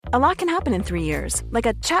A lot can happen in 3 years, like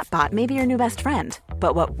a chatbot may be your new best friend.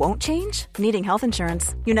 But what won't change? Needing health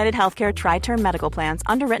insurance. United Healthcare Tri-Term Medical Plans,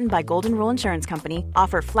 underwritten by Golden Rule Insurance Company,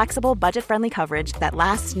 offer flexible, budget-friendly coverage that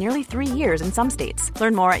lasts nearly 3 years in some states.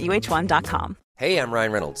 Learn more at uh1.com. Hey, I'm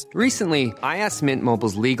Ryan Reynolds. Recently, I asked Mint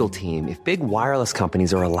Mobile's legal team if big wireless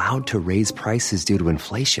companies are allowed to raise prices due to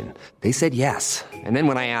inflation. They said yes. And then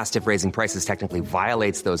when I asked if raising prices technically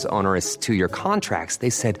violates those onerous 2-year contracts, they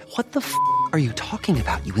said, "What the f*** are you talking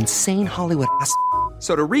about, you insane Hollywood ass?"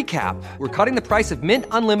 So to recap, we're cutting the price of Mint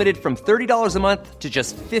Unlimited from $30 a month to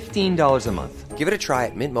just $15 a month. Give it a try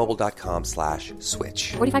at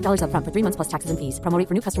mintmobile.com/switch. $45 up front for 3 months plus taxes and fees. Promo rate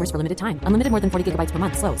for new customers for limited time. Unlimited more than 40 gigabytes per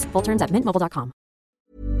month. Slows full terms at mintmobile.com.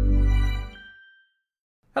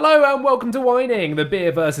 Hello and welcome to Whining, the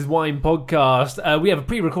Beer versus Wine podcast. We have a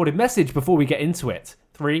pre-recorded message before we get into it.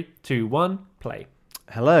 3, 2, 1, play.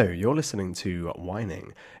 Hello, you're listening to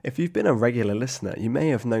Whining. If you've been a regular listener, you may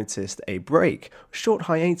have noticed a short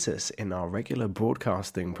hiatus in our regular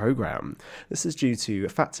broadcasting program. This is due to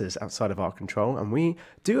factors outside of our control, and we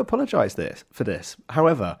do apologise for this.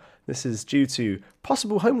 However, this is due to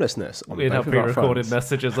possible homelessness on both of our pre-recorded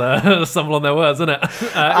fronts. messages stumble on their words, isn't it?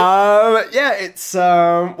 Yeah, it's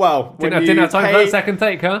well. Didn't have time for a second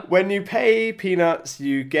take, huh? When you pay peanuts,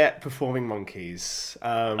 you get performing monkeys.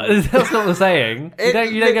 That's not the saying. You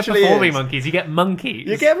don't get performing monkeys. You get monkeys.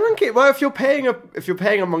 You get a monkey. Well, if you're paying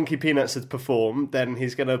a monkey peanuts to perform, then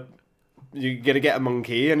you're gonna get a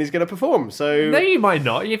monkey and he's gonna perform. So no, you might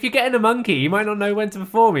not. If you're getting a monkey, you might not know when to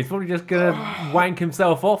perform. He's probably just gonna wank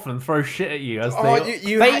himself off and throw shit at you, as they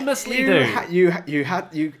famously do. You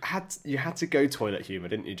had to go toilet humour,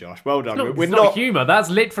 didn't you, Josh? Well done. It's not humour. That's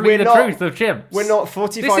literally the truth of chimps. We're not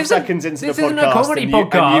 45 seconds into the podcast. This isn't a comedy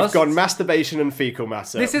podcast. And you've gone masturbation and fecal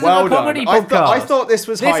matter. This isn't a comedy podcast. I thought this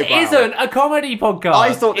was highbrow. This isn't a comedy podcast.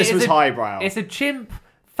 I thought this was highbrow. It's a chimp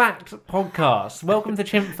fact podcast. Welcome to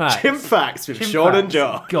Chimp Facts. Chimp Facts with Sean and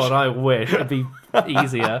Josh. God, I wish it'd be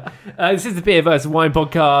easier. This is the Beer versus Wine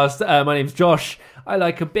podcast. My name's Josh. I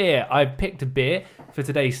like a beer. I've picked a beer for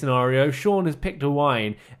today's scenario. Sean has picked a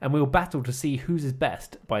wine, and we'll battle to see whose is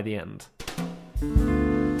best by the end.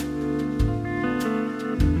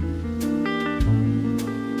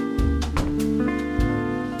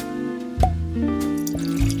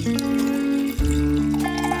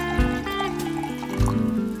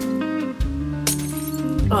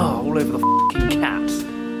 Oh, all over the fucking cat.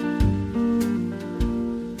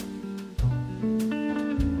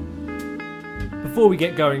 Before we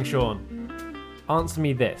get going, Sean, answer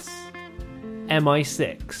me this.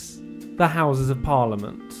 MI6, the Houses of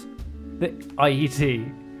Parliament, the IET,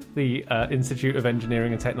 the Institute of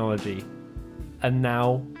Engineering and Technology, are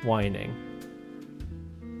now whining.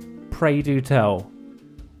 Pray do tell,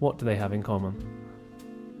 what do they have in common?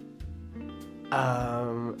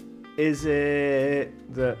 Is it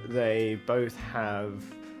that they both have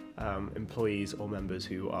employees or members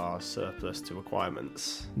who are surplus to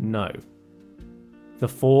requirements? No. The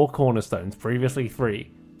 4 cornerstones, previously 3,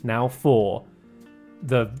 now 4.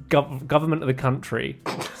 The government of the country,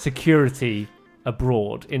 security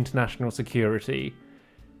abroad, international security.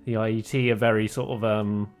 The IET are very sort of,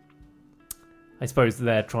 I suppose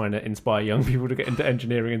they're trying to inspire young people to get into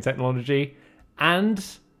engineering and technology. And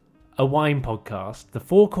a wine podcast, the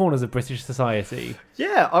 4 corners of British society.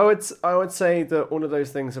 Yeah, I would say that all of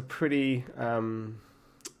those things are pretty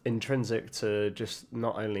intrinsic to just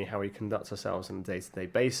not only how we conduct ourselves on a day-to-day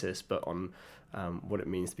basis, but on what it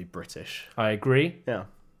means to be British. I agree. Yeah.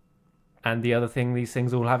 And the other thing these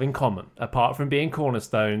things all have in common, apart from being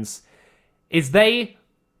cornerstones, is they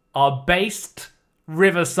are based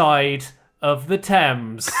riverside of the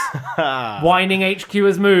Thames. Whining HQ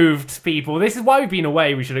has moved, people. This is why we've been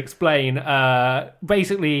away, we should explain.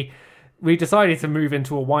 Basically, we decided to move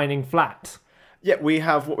into a whining flat. Yeah, we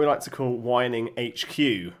have what we like to call Whining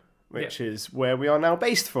HQ, which is where we are now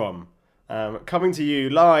based from. Coming to you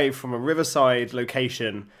live from a riverside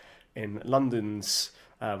location in London's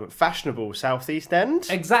fashionable southeast end.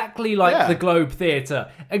 Exactly like the Globe Theatre.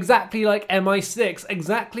 Exactly like MI6.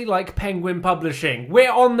 Exactly like Penguin Publishing.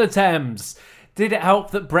 We're on the Thames. Did it help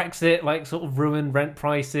that Brexit sort of ruined rent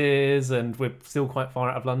prices and we're still quite far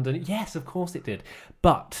out of London? Yes, of course it did.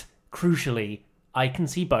 But, crucially, I can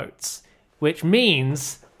see boats. Which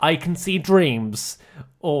means I can see dreams.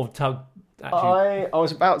 Or tug... Actually.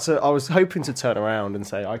 I was hoping to turn around and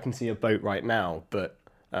say I can see a boat right now, but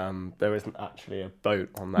there isn't actually a boat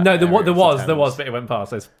on that. No, there was, but it went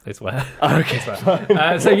past. I swear.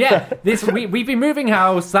 Okay. So yeah, we've been moving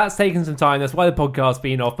house. That's taken some time. That's why the podcast's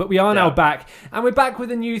been off. But we are now back, and we're back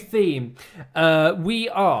with a new theme. We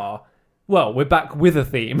are Well, we're back with a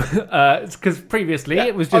theme, because previously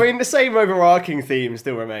it was just... I mean, the same overarching theme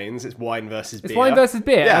still remains. It's wine versus beer. It's wine versus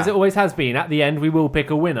beer, as it always has been. At the end, we will pick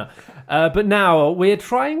a winner. But now, we're just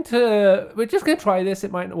going to try this.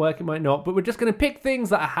 It might work, it might not. But we're just going to pick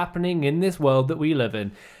things that are happening in this world that we live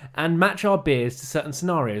in and match our beers to certain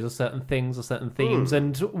scenarios or certain things or certain themes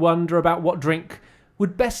and wonder about what drink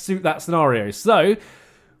would best suit that scenario. So,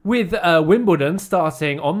 with Wimbledon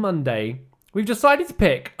starting on Monday... We've decided to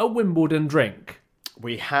pick a Wimbledon drink.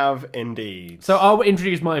 We have indeed. So I'll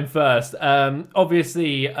introduce mine first.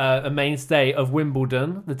 Obviously, a mainstay of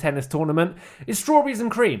Wimbledon, the tennis tournament, is strawberries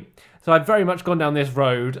and cream. So I've very much gone down this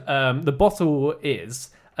road. The bottle is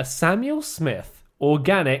a Samuel Smith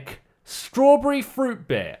organic strawberry fruit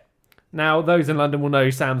beer. Now, those in London will know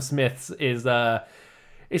Sam Smith's is...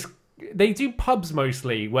 They do pubs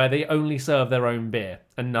mostly where they only serve their own beer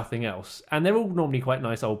and nothing else. And they're all normally quite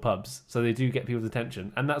nice old pubs, so they do get people's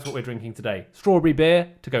attention. And that's what we're drinking today. Strawberry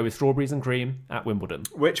beer to go with strawberries and cream at Wimbledon.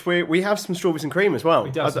 Which we have some strawberries and cream as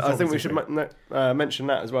well. I think we should mention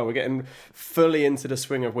that as well. We're getting fully into the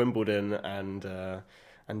swing of Wimbledon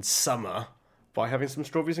and summer by having some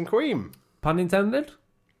strawberries and cream. Pun intended?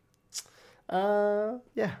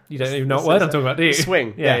 Yeah. You don't even know what word I'm talking about, do you?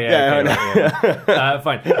 Swing. Yeah.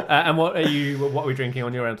 Fine. And what are we drinking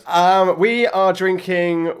on your end? We are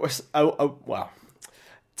drinking.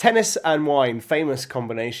 Tennis and wine, famous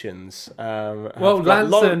combinations.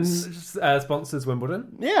 Lanson sponsors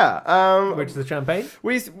Wimbledon. Yeah. Which is the champagne.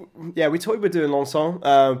 We thought we'd do Lanson,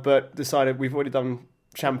 but decided we've already done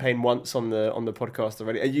champagne once on the podcast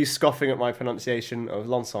already. Are you scoffing at my pronunciation of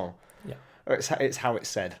Lanson? Yeah. Or it's how it's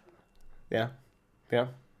said. Yeah.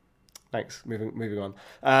 Thanks. Moving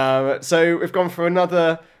on. So we've gone for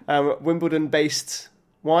another Wimbledon-based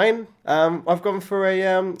wine. I've gone for a...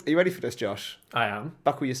 are you ready for this, Josh? I am.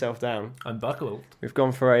 Buckle yourself down. I'm buckled. We've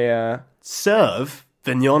gone for a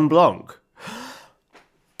SERVE-ignon Blanc.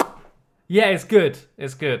 Yeah, it's good.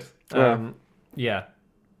 It's good. Yeah.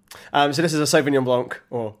 So this is a Sauvignon Blanc,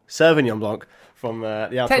 or SERVE-ignon Blanc, from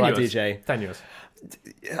the Alpha DJ. Tenuous.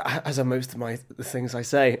 As are most of the things I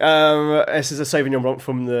say. This is a Sauvignon Blanc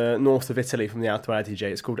from the north of Italy, from the Alto Adige.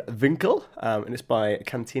 It's called Winkel, and it's by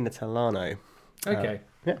Cantina Talano. Okay.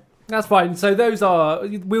 Yeah. That's fine. So those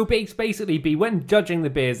we'll basically be, when judging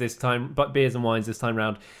the beers this time, but beers and wines this time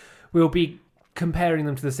round, we'll be comparing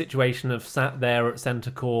them to the situation of sat there at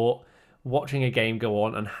centre court, watching a game go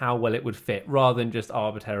on, and how well it would fit, rather than just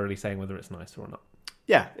arbitrarily saying whether it's nice or not.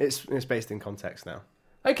 Yeah, it's based in context now.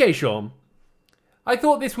 Okay, Sean. I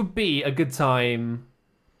thought this would be a good time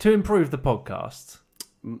to improve the podcast.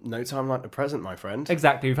 No time like the present, my friend.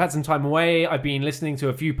 Exactly. We've had some time away. I've been listening to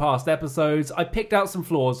a few past episodes. I picked out some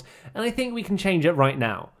flaws, and I think we can change it right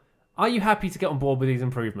now. Are you happy to get on board with these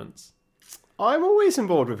improvements? I'm always on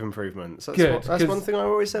board with improvements. That's one thing I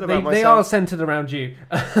always said about myself. They are centred around you.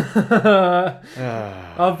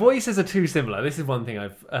 Our voices are too similar. This is one thing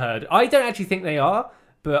I've heard. I don't actually think they are.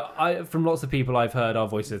 But from lots of people I've heard, our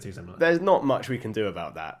voices are too similar. There's not much we can do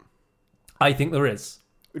about that. I think there is.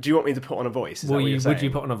 Do you want me to put on a voice? Would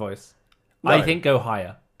you put on a voice? No. I think go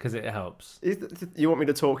higher, because it helps. You want me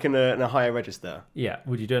to talk in a higher register? Yeah.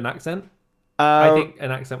 Would you do an accent? I think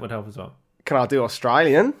an accent would help as well. Can I do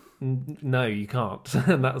Australian? No, you can't.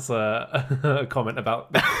 And that's a comment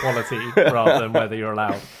about the quality rather than whether you're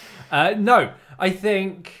allowed. No, I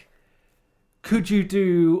think... Could you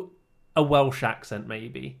do... a Welsh accent,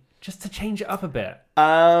 maybe, just to change it up a bit?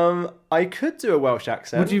 I could do a Welsh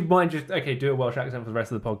accent. Would you mind do a Welsh accent for the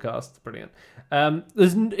rest of the podcast? Brilliant.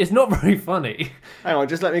 It's not very funny. Hang on,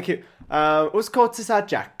 just let me keep. What's called this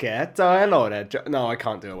jacket? No, I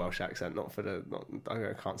can't do a Welsh accent.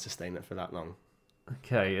 I can't sustain it for that long.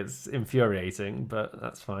 Okay, it's infuriating, but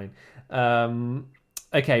that's fine.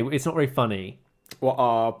 Okay, it's not very funny. What,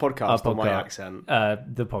 our podcast or my accent?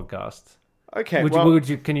 The podcast. Okay,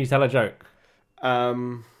 can you tell a joke?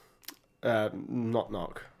 Knock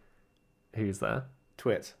knock. Who's there?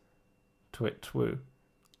 Twit. Twoo.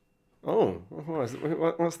 Oh,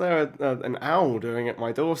 what's there? An owl doing at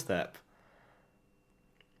my doorstep?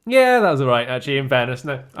 Yeah, that was alright, actually, in fairness.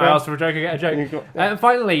 No, I asked for a joke, I get a joke. And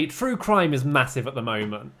finally, true crime is massive at the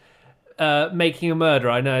moment. Making a Murder,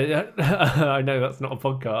 I know I know that's not a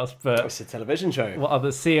podcast, but... It's a television show. What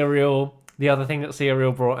other Serial... The other thing that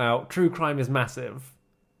Serial brought out, true crime is massive.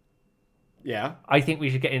 Yeah. I think we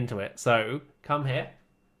should get into it. So, come here.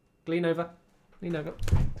 Lean over.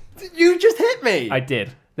 You just hit me! I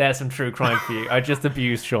did. There's some true crime for you. I just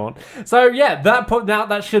abused Sean. So, yeah,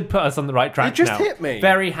 that should put us on the right track now. You just hit me.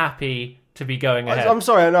 Very happy to be going ahead. I'm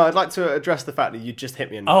sorry, no, I'd like to address the fact that you just hit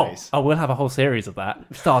me in the face. Oh, we'll have a whole series of that,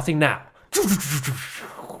 starting now.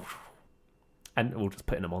 And we'll just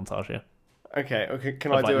put in a montage here. Okay.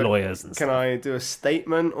 Can Of, I do lawyers and Can stuff. I do a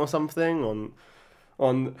statement or something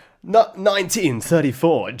on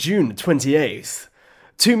 1934, June 28th?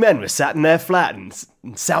 Two men were sat in their flat in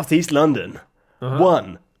southeast London.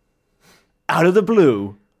 One, out of the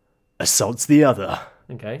blue, assaults the other.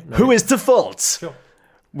 Okay. No. Who is to fault? Sure.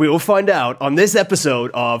 We will find out on this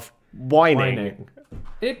episode of Whining.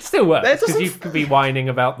 It still works, It because doesn't- you could be whining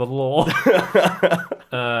about the law.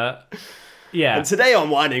 Yeah. And today on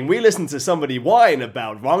Whining, we listen to somebody whine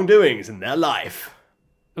about wrongdoings in their life.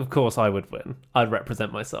 Of course I would win. I'd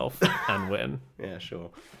represent myself and win. Yeah, sure.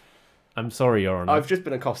 I'm sorry, Your Honour. I've just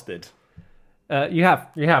been accosted. You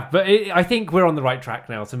have. But I think we're on the right track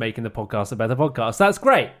now to making the podcast a better podcast. That's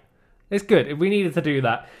great. It's good. We needed to do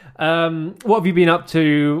that. What have you been up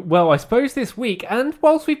to? Well, I suppose this week and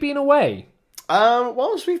whilst we've been away.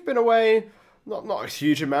 Whilst we've been away, not a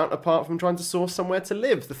huge amount apart from trying to source somewhere to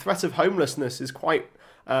live. The threat of homelessness is quite...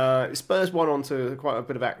 it spurs one on to quite a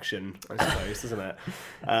bit of action, I suppose, doesn't it?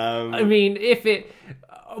 I mean,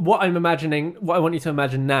 what I want you to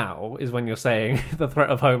imagine now is when you're saying the threat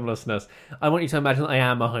of homelessness, I want you to imagine that I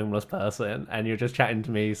am a homeless person and you're just chatting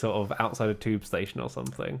to me sort of outside a tube station or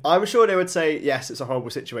something. I'm sure they would say, yes, it's a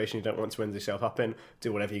horrible situation you don't want to end yourself up in.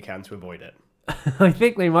 Do whatever you can to avoid it. I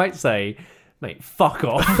think they might say, mate, fuck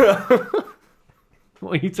off.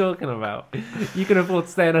 What are you talking about? You can afford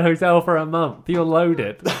to stay in a hotel for a month. You're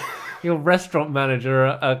loaded. You're a restaurant manager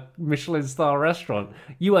at a Michelin star restaurant.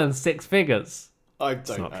 You earn 6 figures. I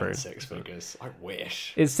don't not earn true. 6 figures. I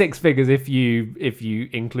wish. It's 6 figures if you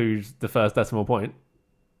include the first decimal point.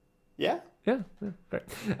 Yeah? Yeah, great.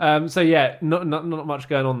 So yeah, not much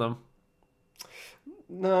going on then.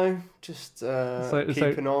 No, just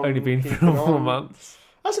keeping on. Only been keeping 4 on. months.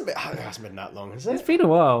 It hasn't been that long, has It's it? been a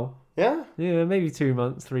while. Yeah? Yeah, maybe 2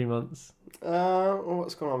 months, 3 months.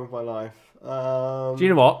 What's going on with my life? Do you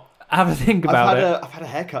know what? Have a think about it. I've had a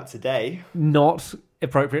haircut today. Not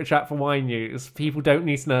appropriate chat for wine news. People don't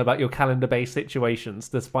need to know about your calendar-based situations,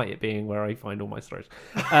 despite it being where I find all my stories.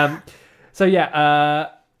 So yeah,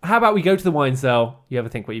 how about we go to the wine cell? You ever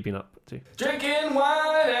think what you've been up to? Drinking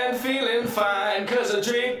wine and feeling fine, 'cause I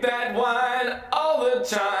drink that wine all the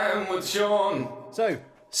time with Sean. So,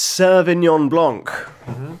 SERVE-ignon Blanc.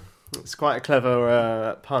 It's quite a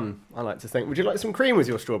clever pun, I like to think. Would you like some cream with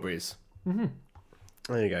your strawberries?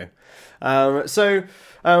 There you go.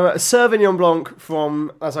 SERVE-ignon Blanc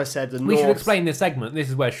from, as I said, the We north... should explain this segment. This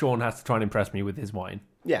is where Sean has to try and impress me with his wine.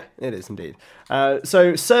 Yeah, it is indeed.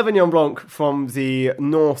 So SERVE-ignon Blanc from the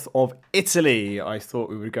north of Italy, I thought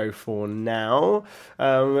we would go for now.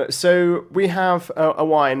 So we have a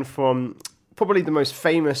wine from probably the most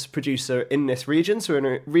famous producer in this region. So in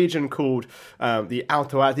a region called the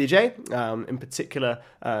Alto Adige, in particular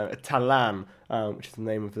Talan, which is the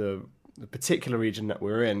name of the particular region that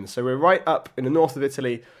we're in. So we're right up in the north of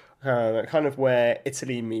Italy, kind of where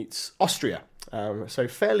Italy meets Austria. So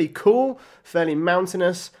fairly cool, fairly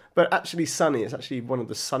mountainous, but actually sunny. It's actually one of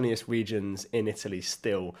the sunniest regions in Italy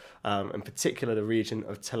still. In particular, the region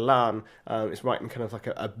of Talan is right in kind of like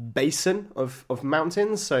a basin of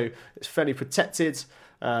mountains. So it's fairly protected,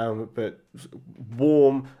 but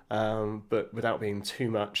warm, but without being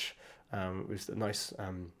too much. With a nice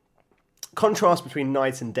contrast between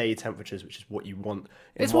night and day temperatures, which is what you want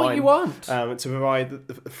in It's wine. what you want. To provide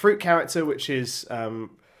the fruit character, which is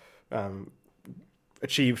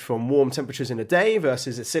achieved from warm temperatures in the day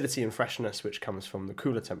versus acidity and freshness, which comes from the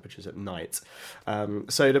cooler temperatures at night.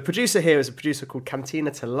 So the producer here is a producer called Cantina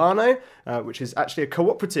Tellano, which is actually a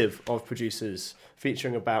cooperative of producers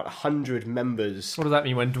featuring about 100 members. What does that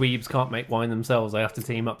mean when dweebs can't make wine themselves? They have to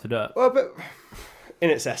team up to do it. Well, but in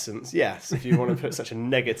its essence, yes, if you want to put such a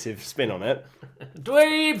negative spin on it.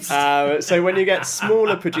 Dweebs! So when you get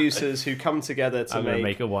smaller producers who come together to I'm going to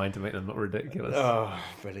make a wine to make them look ridiculous. Oh,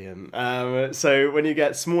 brilliant. So when you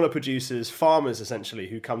get smaller producers, farmers essentially,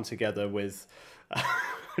 who come together with...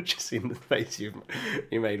 just seen the face you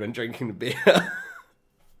made when drinking the beer.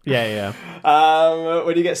 Yeah.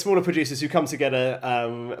 When you get smaller producers who come together,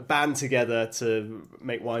 band together to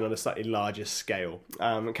make wine on a slightly larger scale.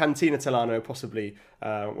 Cantina Tellano, possibly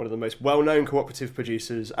one of the most well-known cooperative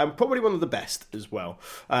producers, and probably one of the best as well.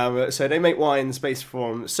 So they make wines based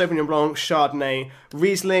from Sauvignon Blanc, Chardonnay,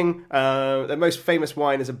 Riesling. Their most famous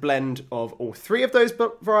wine is a blend of all 3 of those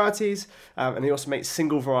varieties, and they also make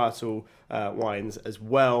single varietal wines as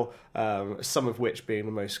well, some of which being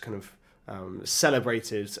the most kind of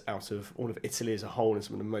celebrated out of all of Italy as a whole, and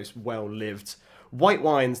some of the most well-lived white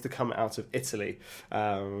wines to come out of Italy.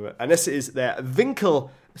 And this is their Winkel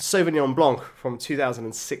Sauvignon Blanc from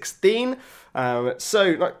 2016.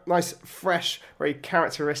 Nice, fresh, very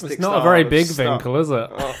characteristic. It's not a very big Winkel, is it?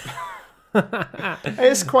 Oh.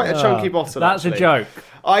 It's quite a chunky bottle. That's actually. a joke.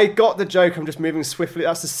 I got the joke. I'm just moving swiftly.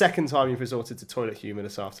 That's the second time you've resorted to toilet humour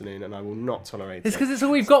this afternoon, and I will not tolerate it. It's because it's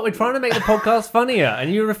all we've got. We're trying to make the podcast funnier,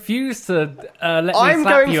 and you refuse to let me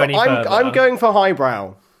slap you any further. I'm going for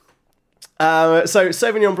highbrow. So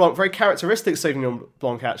Sauvignon Blanc, very characteristic Sauvignon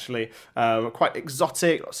Blanc actually, quite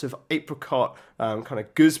exotic, lots of apricot, kind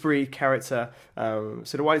of gooseberry character. So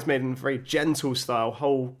the wine is made in a very gentle style,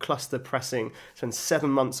 whole cluster pressing. Spends 7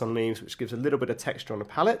 months on leaves, which gives a little bit of texture on the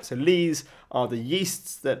palate. So lees are the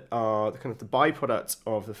yeasts that are the kind of the byproduct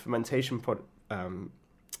of the fermentation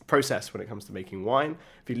process when it comes to making wine.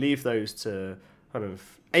 If you leave those to kind of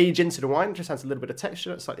age into the wine, it just has a little bit of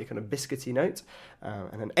texture, slightly kind of biscuity note,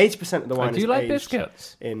 and then 80% of the wine is like aged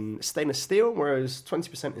biscuits? in stainless steel, whereas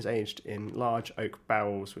 20% is aged in large oak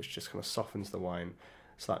barrels, which just kind of softens the wine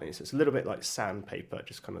slightly. So it's a little bit like sandpaper,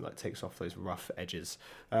 just kind of like takes off those rough edges.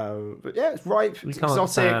 But yeah, it's ripe, it's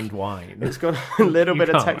exotic. Sand wine. It's got a little bit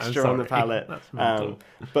of texture on the palate.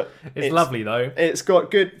 But it's lovely though. It's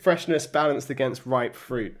got good freshness balanced against ripe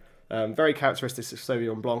fruit. Very characteristic of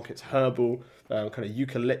Sauvignon Blanc. It's herbal, kind of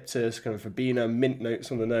eucalyptus, kind of verbena, mint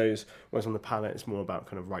notes on the nose, whereas on the palate it's more about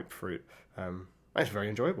kind of ripe fruit. It's very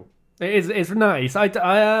enjoyable. It's nice.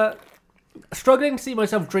 I struggling to see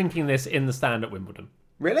myself drinking this in the stand at Wimbledon.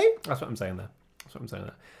 Really? That's what I'm saying there.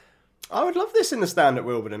 I would love this in the stand at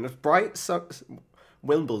Wimbledon.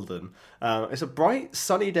 Wimbledon. It's a bright,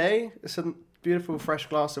 sunny day. It's a beautiful, fresh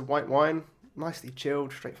glass of white wine. Nicely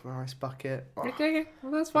chilled, straight from an ice bucket. Oh, okay,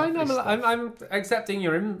 well that's fine. I'm accepting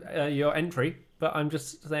your entry, but I'm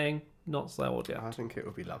just saying not sold yet. I think it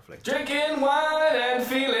would be lovely. Drinking wine and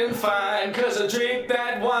feeling fine, 'cause I drink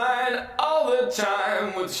that wine all the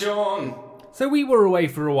time with Sean. So we were away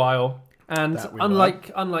for a while, and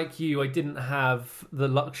unlike you, I didn't have the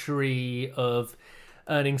luxury of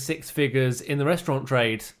earning six figures in the restaurant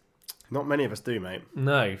trade. Not many of us do, mate.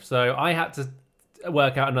 No, so I had to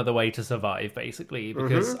work out another way to survive, basically,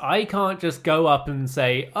 because I can't just go up and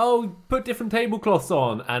say, oh, put different tablecloths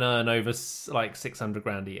on and earn over like 600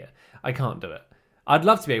 grand a year. I can't do it. I'd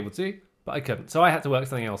love to be able to, but I couldn't. So I had to work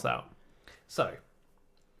something else out. So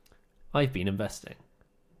I've been investing.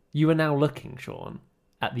 You are now looking, Sean,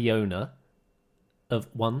 at the owner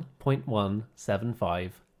of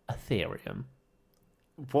 1.175 Ethereum.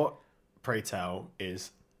 What, pray tell,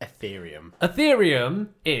 is Ethereum? Ethereum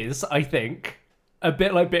is, I think, a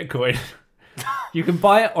bit like Bitcoin. You can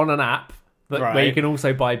buy it on an app where you can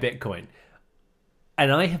also buy Bitcoin.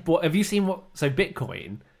 And I have bought... Have you seen what... So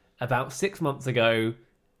Bitcoin, about 6 months ago,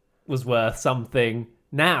 was worth something.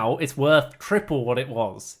 Now it's worth triple what it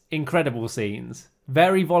was. Incredible scenes.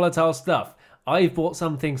 Very volatile stuff. I've bought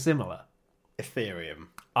something similar. Ethereum.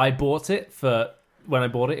 I bought it for... When I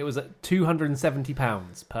bought it, it was at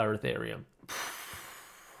 £270 per Ethereum.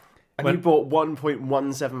 And you bought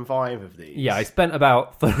 1.175 of these? Yeah, I spent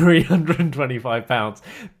about £325.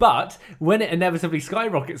 But when it inevitably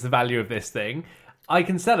skyrockets the value of this thing, I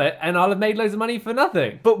can sell it and I'll have made loads of money for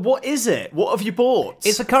nothing. But what is it? What have you bought?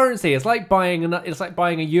 It's a currency. It's like buying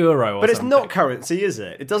a euro or But it's something. not currency, is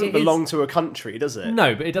it? It doesn't belong to a country, does it?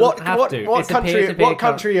 No, but it doesn't have to. What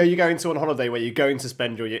country are you going to on holiday where you're going to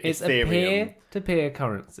spend your Ethereum? It's a peer-to-peer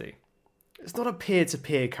currency. It's not a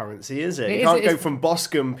peer-to-peer currency, is it? You can't go from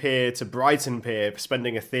Boscombe Pier to Brighton Pier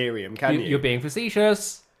spending Ethereum, can you? You're being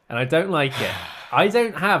facetious, and I don't like it. I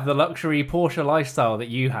don't have the luxury Porsche lifestyle that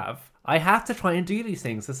you have. I have to try and do these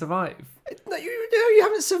things to survive. No, you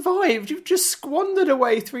haven't survived. You've just squandered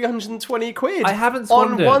away 320 quid. I haven't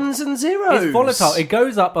squandered. On ones and zeros. It's volatile. It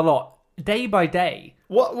goes up a lot, day by day.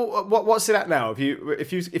 What's it at now?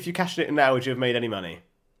 If you cashed it in now, would you have made any money?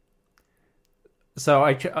 So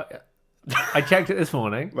I checked it this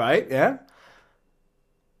morning. Right, yeah.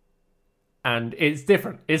 And it's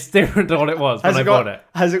different. It's different to what it was when I bought it.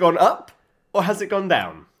 Has it gone up or has it gone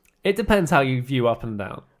down? It depends how you view up and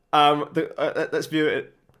down. Let's view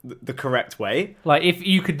it the correct way. Like, if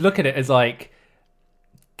you could look at it as like,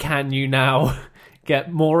 can you now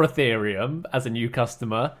get more Ethereum as a new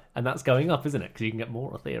customer? And that's going up, isn't it? Because you can get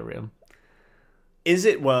more Ethereum. Is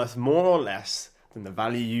it worth more or less than the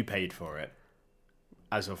value you paid for it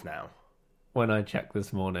as of now? When I checked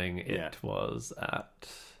this morning, it was at...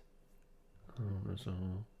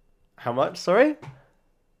 How much, sorry?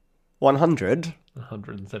 100?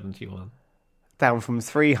 171. Down from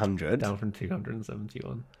 300? Down from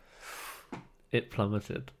 271. It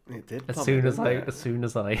plummeted. It did. As plummet, soon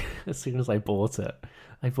as I bought it,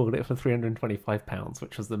 I bought it for £325,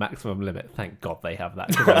 which was the maximum limit. Thank God they have that,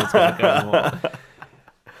 because I was going to go more.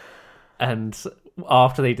 And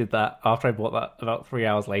after they did that, after I bought that, about 3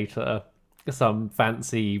 hours later, some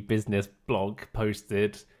fancy business blog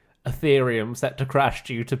posted Ethereum set to crash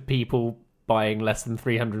due to people buying less than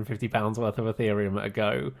 £350 worth of Ethereum at a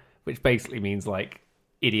go, which basically means like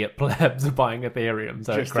idiot plebs are buying Ethereum,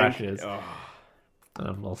 so it crashes. And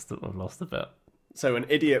I've lost a bit. So an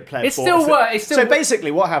idiot pleb. So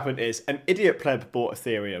basically, what happened is an idiot pleb bought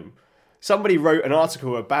Ethereum. Somebody wrote an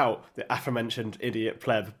article about the aforementioned idiot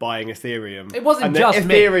pleb buying Ethereum. It wasn't and just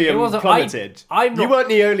Ethereum plummeted. You weren't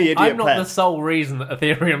the only idiot I'm not pleb. the sole reason that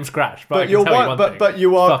Ethereum's crashed, but you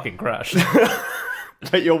are fucking crashed.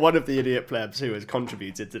 But you're one of the idiot plebs who has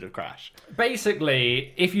contributed to the crash.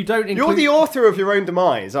 Basically, if you don't include... You're the author of your own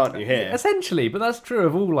demise, aren't you, here? Essentially, but that's true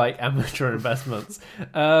of all, like, amateur investments.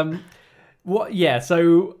 So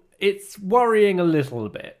it's worrying a little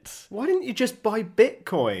bit. Why didn't you just buy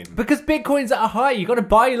Bitcoin? Because Bitcoin's at a high. You've got to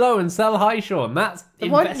buy low and sell high, Sean. That's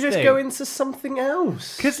investing. Why don't you just go into something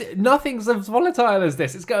else? Because nothing's as volatile as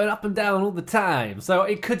this. It's going up and down all the time. So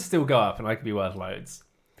it could still go up and I could be worth loads.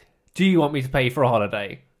 Do you want me to pay for a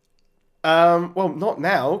holiday? Well, not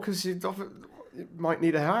now, because you might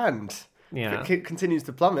need a hand. Yeah. If it continues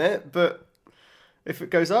to plummet, but if it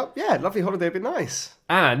goes up, yeah, lovely holiday would be nice.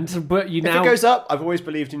 If it goes up, I've always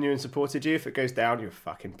believed in you and supported you. If it goes down, you're a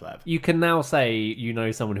fucking pleb. You can now say you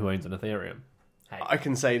know someone who owns an Ethereum. Hey. I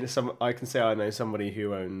can say I know somebody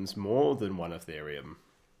who owns more than one Ethereum.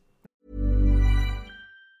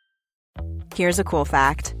 Here's a cool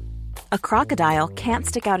fact. A crocodile can't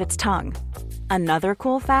stick out its tongue. Another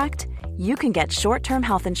cool fact, you can get short-term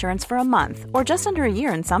health insurance for a month or just under a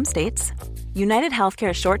year in some states. United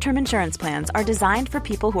Healthcare short-term insurance plans are designed for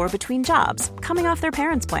people who are between jobs, coming off their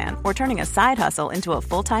parents' plan, or turning a side hustle into a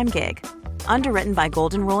full-time gig. Underwritten by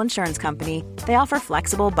Golden Rule Insurance Company, they offer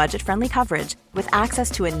flexible, budget-friendly coverage with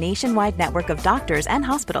access to a nationwide network of doctors and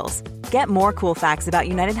hospitals. Get more cool facts about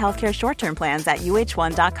United Healthcare short-term plans at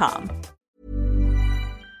uh1.com.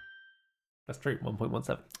 That's true,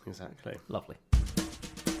 1.17. Exactly. Lovely.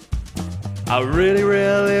 I really,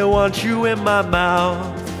 really want you in my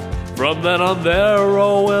mouth. From then on there,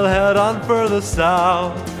 oh, we'll head on further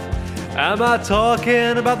south. Am I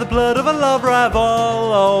talking about the blood of a love rival?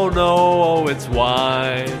 Oh no, it's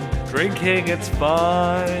wine. Drinking, it's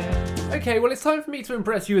fine. Okay, well, it's time for me to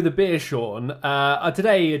impress you with a beer, Sean.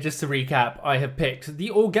 Today, just to recap, I have picked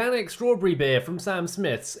the organic strawberry beer from Sam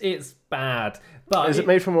Smith's. It's bad. But is it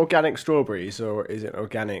made from organic strawberries, or is it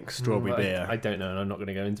organic strawberry beer? I don't know, and I'm not going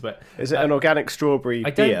to go into it. Is it an organic strawberry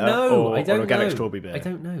beer or an organic strawberry beer? I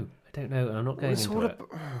don't know, and I'm not going into it.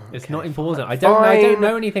 It's not important. I don't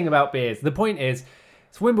know anything about beers. The point is,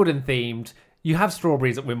 it's Wimbledon themed. You have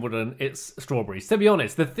strawberries at Wimbledon. It's strawberries. To be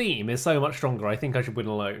honest, the theme is so much stronger. I think I should win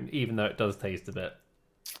alone, even though it does taste a bit.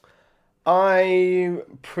 I'm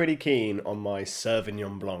pretty keen on my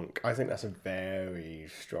SERVE-ignon Blanc. I think that's a very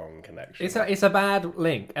strong connection. It's a bad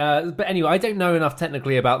link. But anyway, I don't know enough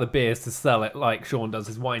technically about the beers to sell it like Sean does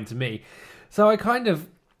his wine to me. So I try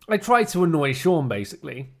to annoy Sean,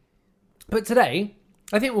 basically. But today,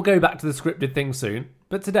 I think we'll go back to the scripted thing soon.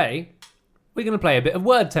 But today, we're going to play a bit of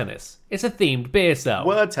word tennis. It's a themed beer cell.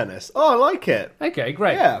 Word tennis. Oh, I like it. Okay,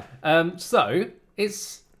 great. Yeah. So,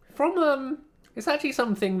 it's from... it's actually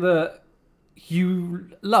something that you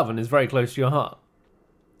love and is very close to your heart.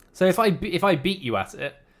 So if I beat you at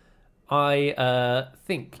it, I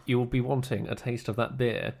think you'll be wanting a taste of that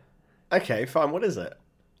beer. Okay, fine. What is it?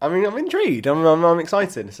 I mean, I'm intrigued. I'm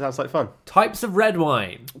excited. It sounds like fun. Types of red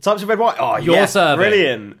wine. Types of red wine. Oh, Your serving.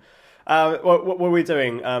 Brilliant. What were we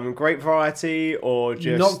doing? Grape variety or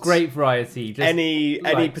just not grape variety? Just any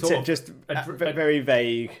like particular, just very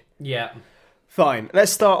vague. Yeah. Fine.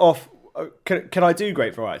 Let's start off. Can I do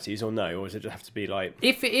grape varieties or no? Or does it just have to be like...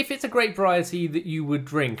 If it's a grape variety that you would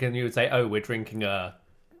drink and you would say, oh, we're drinking a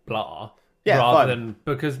blah, rather than...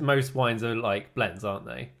 Because most wines are like blends, aren't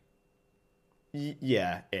they?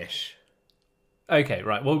 Yeah-ish. Okay,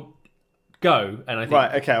 right. Well, go. And I think...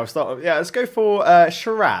 Right, okay, I'll start... Yeah, let's go for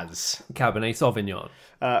Shiraz. Cabernet Sauvignon.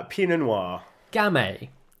 Pinot Noir. Gamay.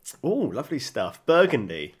 Oh, lovely stuff.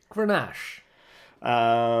 Burgundy. Grenache.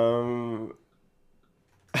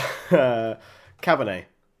 Cabernet.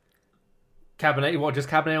 Cabernet, what, just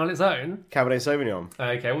Cabernet on its own? Cabernet Sauvignon.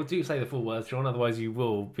 Okay, well, do say the full words, Sean, otherwise you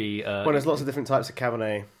will be... Well, there's lots of different types of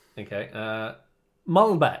Cabernet. Okay,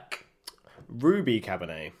 Malbec. Ruby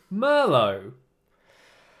Cabernet. Merlot.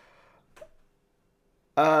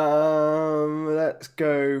 Let's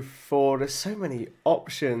go for. There's so many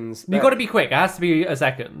options. You've got to be quick. It has to be a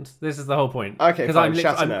second. This is the whole point. Okay, because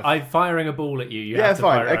I'm firing a ball at you. You have to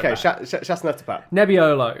fine. fire it Okay, back. Chateauneuf du Pape.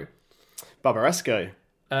 Nebbiolo. Barbaresco.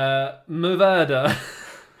 Moverda.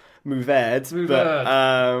 Mouved.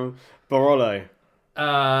 But Barolo.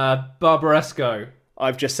 Barbaresco.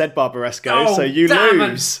 I've just said Barbaresco, so you damn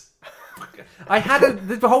lose. I had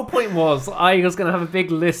the whole point was I was going to have a big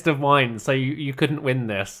list of wines, so you couldn't win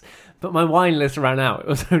this. But my wine list ran out. It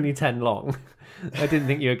was only 10 long. I didn't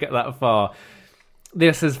think you would get that far.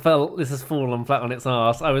 This has fallen flat on its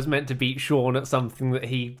arse. I was meant to beat Sean at something that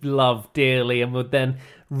he loved dearly and would then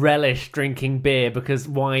relish drinking beer because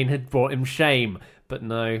wine had brought him shame. But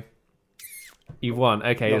no, you won.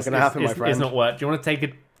 Okay, Not going to happen, my friend. It's not worked. Do you want to take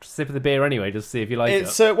a sip of the beer anyway, just to see if you like it?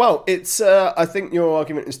 I think your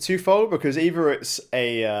argument is twofold because either it's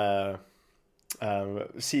a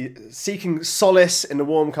seeking solace in the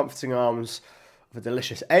warm, comforting arms of a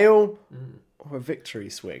delicious ale or a victory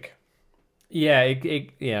swig. Yeah,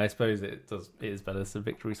 I suppose it does. It is better. It's a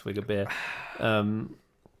victory swig of beer.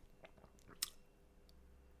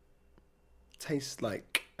 Tastes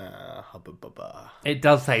like Hubba Bubba. It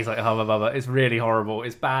does taste like Hubba Bubba. It's really horrible.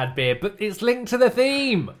 It's bad beer, but it's linked to the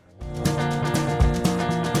theme.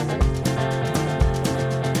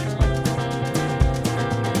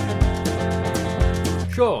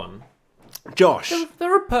 Sean, Josh.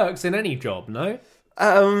 there are perks in any job, no?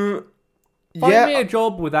 Yeah. Find me a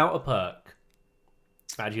job without a perk.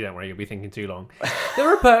 Actually, don't worry, you'll be thinking too long. There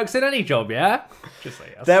are perks in any job, yeah? Just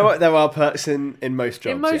say yes. There are perks in most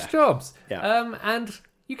jobs. In most jobs. Yeah. And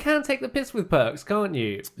you can take the piss with perks, can't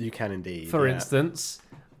you? You can indeed. For instance,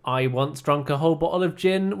 I once drunk a whole bottle of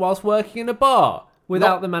gin whilst working in a bar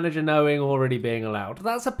without the manager knowing or already being allowed.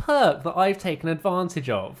 That's a perk that I've taken advantage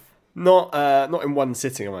of. Not in one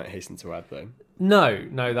sitting, I might hasten to add, though.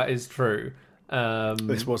 No, that is true.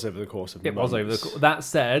 This was over the course of months. Was over the course. That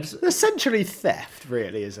said, essentially theft,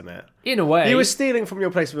 really, isn't it? In a way, you were stealing from your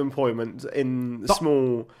place of employment in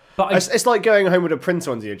small. But it's like going home with a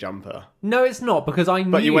printer under your jumper. No, it's not because I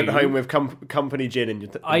knew. But you went home with company gin in your.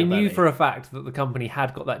 I knew for a fact that the company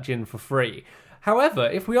had got that gin for free. However,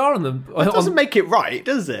 if we are on the, it doesn't make it right,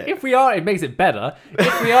 does it? If we are, it makes it better.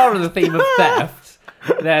 If we are on the theme of theft.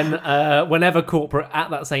 Then whenever corporate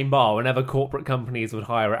companies would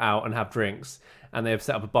hire it out and have drinks and they have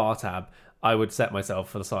set up a bar tab, I would set myself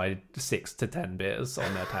for the side 6 to 10 beers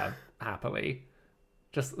on their tab happily.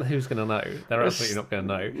 Just who's going to know? They're absolutely not going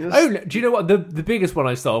to know. Oh, do you know what? The biggest one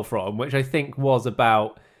I stole from, which I think was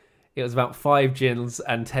about 5 gins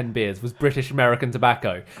and 10 beers, was British American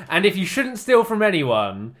tobacco. And if you shouldn't steal from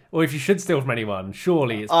anyone, or if you should steal from anyone,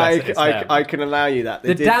 surely it's better I can allow you that.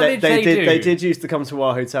 They did used to come to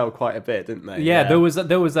our hotel quite a bit, didn't they? Yeah. there was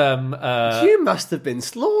you must have been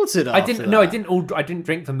slaughtered after that. I didn't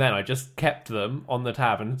drink them then. I just kept them on the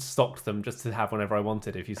tab and stocked them just to have whenever I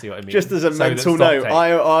wanted, if you see what I mean. Just as a mental note,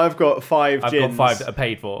 I've got 5 gins. I've got 5 that are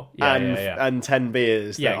paid for. And 10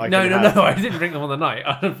 beers. Yeah. No, I didn't drink them on the night.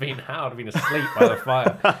 I'd have been asleep by the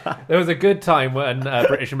fire. There was a good time when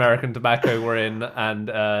British American Tobacco were in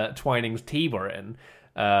and Twining's Tea were in.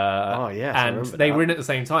 And they were in at the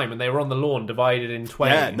same time, and they were on the lawn, divided in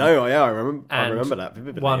twain. I remember that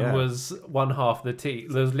vividly. Was one half of the tea.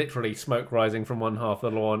 There was literally smoke rising from one half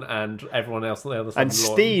of the lawn, and everyone else on the other side. And of the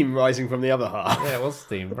lawn. steam rising from the other half. Yeah, it was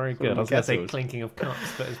steam. Very good. I was going to say clinking of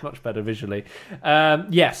cups, but it's much better visually.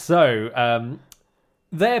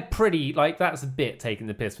 They're pretty, that's a bit taking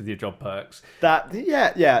the piss with your job perks.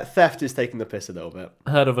 Theft is taking the piss a little bit.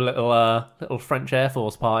 Heard of a little French Air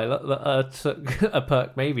Force pilot that took a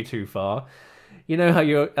perk maybe too far. You know how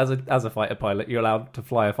you're, as a fighter pilot, you're allowed to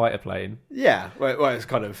fly a fighter plane? Yeah, well, it's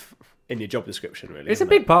kind of in your job description, really. It's a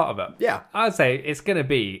big part of it. Yeah. I'd say it's going to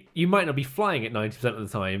be, you might not be flying it 90% of the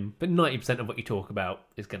time, but 90% of what you talk about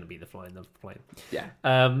is going to be the flying of the plane. Yeah.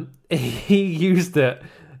 He used it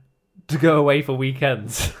to go away for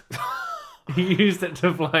weekends. He used it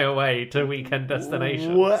to fly away to weekend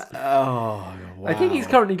destinations. What? Oh, wow. I think he's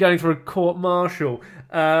currently going for a court-martial.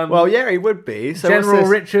 He would be. So General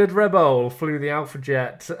Richard Rebol flew the Alpha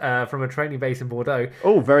Jet from a training base in Bordeaux.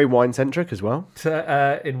 Oh, very wine-centric as well.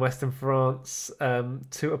 In Western France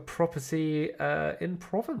to a property in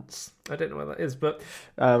Provence. I don't know where that is, but...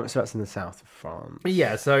 so that's in the south of France.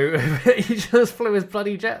 Yeah, so he just flew his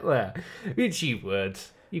bloody jet there. Which you would.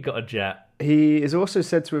 You got a jet. He is also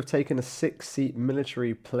said to have taken a 6-seat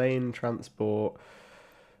military plane transport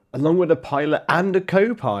along with a pilot and a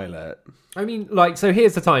co-pilot. I mean, so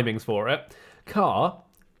here's the timings for it. Car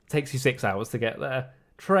takes you 6 hours to get there.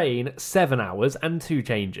 Train, 7 hours and 2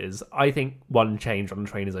 changes. I think 1 change on the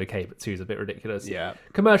train is okay, but 2 is a bit ridiculous. Yeah.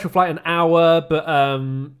 Commercial flight, an hour, but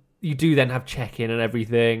you do then have check-in and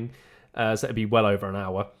everything, so it'd be well over an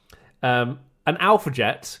hour. An Alpha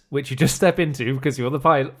Jet, which you just step into because you're the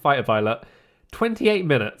fighter pilot, 28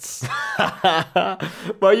 minutes.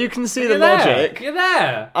 Well, you can see the You're logic. You're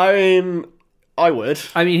there. I mean, I would.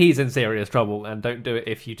 I mean, he's in serious trouble, and don't do it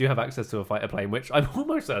if you do have access to a fighter plane, which I'm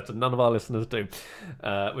almost certain none of our listeners do,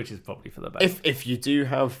 which is probably for the best. If you do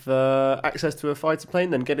have access to a fighter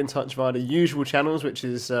plane, then get in touch via the usual channels, which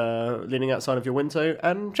is leaning outside of your window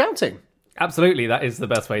and shouting. Absolutely, that is the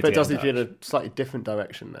best way to But it get does in leave you touch. in a slightly different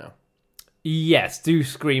direction now. Yes, do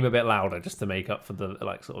scream a bit louder just to make up for the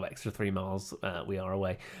sort of extra 3 miles we are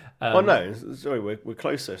away. Well, no, sorry, we're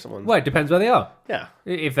closer. Well, it depends where they are. Yeah.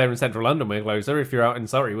 If they're in central London, we're closer. If you're out in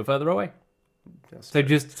Surrey, we're further away. That's So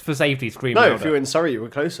just for safety, scream no, louder. if you're in Surrey, we're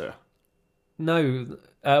closer. No,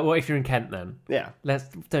 well, if you're in Kent, then Yeah.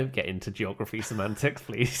 don't get into geography semantics,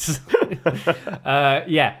 please.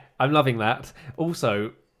 Yeah, I'm loving that.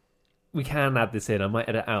 Also, we can add this in. I might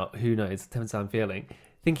edit out. Who knows? Depends how I'm feeling.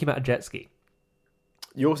 Thinking about a jet ski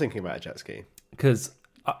You're thinking about a jet ski. because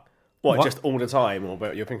What, just all the time, or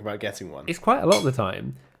you're thinking about getting one? it's quite a lot of the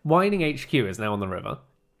time. Whining HQ is now on the river.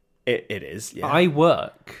 It is, yeah. I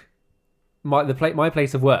work. My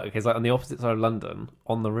place of work is like on the opposite side of London,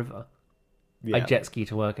 on the river. Yeah. I jet ski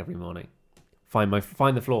to work every morning. Find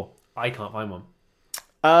the floor. I can't find one.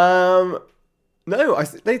 No,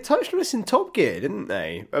 they touched on this in Top Gear, didn't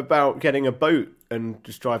they? About getting a boat and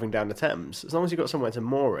just driving down the Thames. As long as you've got somewhere to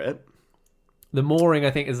moor it. The mooring,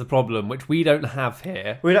 I think, is the problem, which we don't have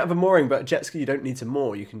here. We don't have a mooring, but a jet ski you don't need to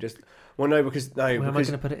moor. You can just... Well, no, because... Where am I going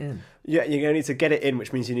to put it in? Yeah, you're going to need to get it in,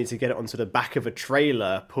 which means you need to get it onto the back of a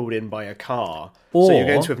trailer pulled in by a car. Or- So you're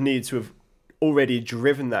going to need to have already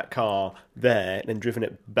driven that car there and then driven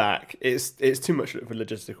it back. It's too much of a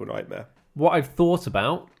logistical nightmare. What I've thought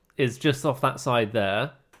about is just off that side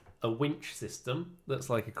there, a winch system that's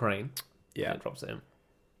like a crane. Yeah. That drops it in.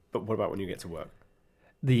 But what about when you get to work?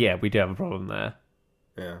 Yeah, we do have a problem there.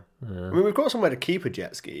 Yeah. I mean, we've got somewhere to keep a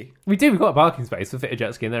jet ski. We do. We've got a parking space. We'll fit a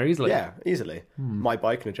jet ski in there easily. Yeah, easily. My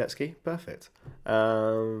bike and a jet ski, perfect.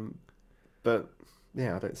 But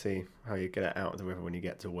yeah, I don't see how you get it out of the river when you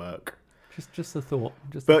get to work. Just a thought.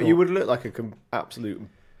 But you would look like a absolute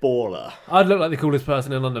baller. I'd look like the coolest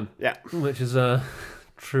person in London. Yeah. Which is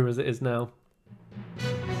true as it is now.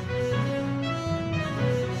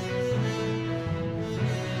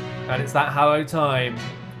 And it's that hello time.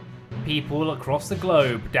 People across the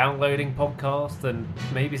globe downloading podcasts and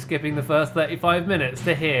maybe skipping the first 35 minutes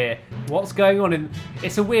to hear what's going on in...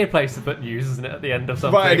 It's a weird place to put news, isn't it, at the end of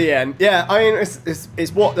something? Right at the end. Yeah, I mean,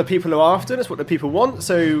 it's what the people are after, it's what the people want,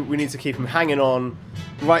 so we need to keep them hanging on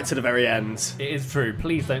right to the very end. It is true.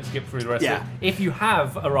 Please don't skip through the rest Yeah. of it. If you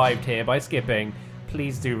have arrived here by skipping,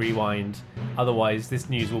 please do rewind. Otherwise, this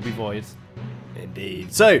news will be void.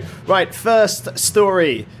 Indeed. So, right, first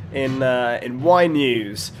story in wine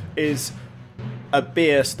news is a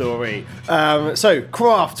beer story. So,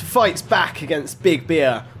 Craft fights back against big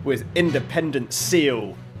beer with independent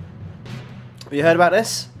seal. Have you heard about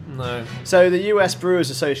this? No. So, the US Brewers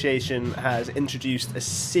Association has introduced a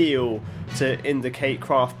seal to indicate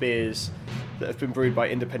craft beers that have been brewed by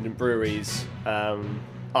independent breweries.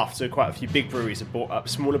 After quite a few big breweries have bought up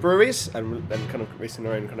smaller breweries and kind of releasing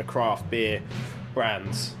their own kind of craft beer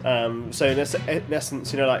brands. So in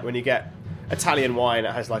essence, you know, like when you get Italian wine,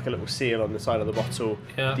 it has like a little seal on the side of the bottle,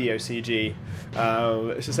 Yeah. DOCG.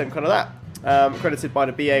 It's the same kind of that. Accredited by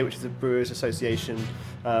the BA, which is the Brewers Association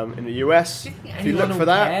in the US. Do you think If you look anyone for will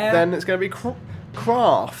that, care? then it's going to be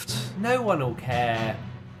craft. No one will care.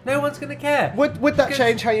 No one's going to care. Would that Because-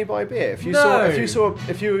 change how you buy beer? If you No.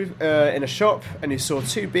 if you were in a shop and you saw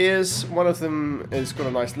two beers, one of them has got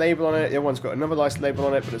a nice label on it, the other one's got another nice label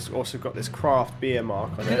on it, but it's also got this craft beer mark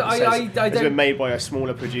on it. I It's don't- been made by a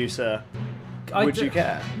smaller producer. Would you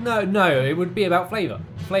care? No, it would be about flavour.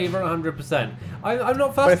 Flavour 100%. I'm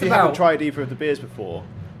not But fussed if you about... haven't tried either of the beers before,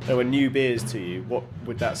 there were new beers to you, what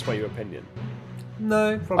would that sway your opinion?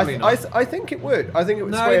 No, probably not. I think it would. I think it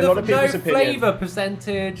would sway a lot of people's opinion. flavour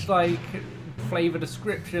percentage, like flavour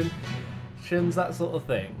descriptions, that sort of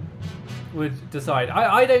thing, would decide.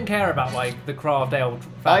 I don't care about like the craft ale.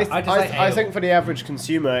 I ale. think for the average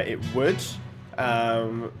consumer it would,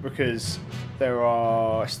 because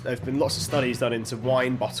there's been lots of studies done into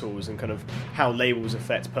wine bottles and kind of how labels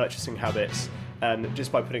affect purchasing habits. And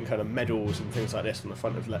just by putting kind of medals and things like this on the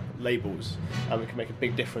front of labels, it can make a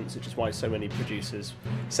big difference, which is why so many producers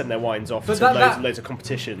send their wines off to loads of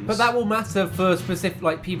competitions. But that will matter for specific,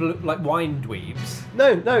 like, people like wine dweebs.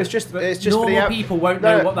 No, it's just normal for people won't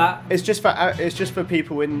know what that. It's just for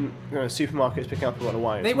people in supermarkets picking up a lot of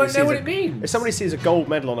wine. They won't know what it means. If somebody sees a gold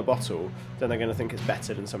medal on a bottle, then they're going to think it's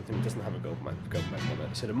better than something that doesn't have a gold medal on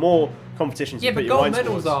it. So the more competitions you put your wine towards... Yeah, but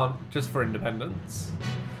gold medals aren't just for independence.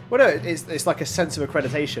 Well, no, it's like a sense of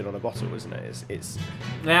accreditation on a bottle, isn't it? It's.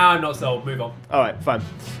 Now I'm not sold. Move on. All right, fine.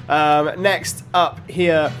 Next up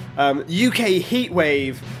here, UK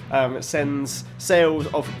Heatwave sends sales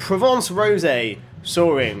of Provence Rosé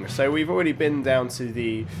soaring. So we've already been down to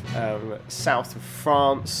the south of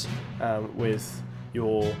France with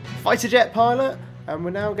your fighter jet pilot, and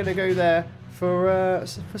we're now going to go there for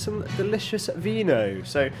some delicious vino.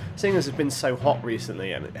 So, seeing as it's been so hot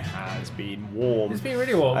recently, and it has been warm. It's been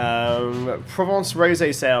really warm. Provence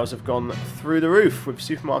Rosé sales have gone through the roof, with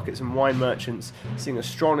supermarkets and wine merchants seeing a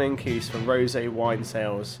strong increase for rosé wine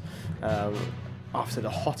sales after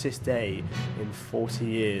the hottest day in 40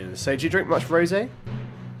 years. So, do you drink much rosé?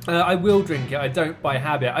 I will drink it. I don't by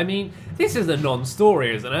habit. I mean, this is a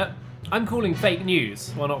non-story, isn't it? I'm calling fake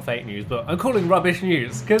news. Well, not fake news, but I'm calling rubbish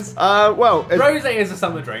news, because rosé is a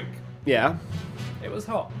summer drink. Yeah. It was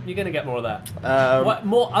hot. You're going to get more of that. What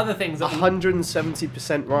more other things?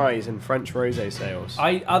 170% rise in French rosé sales.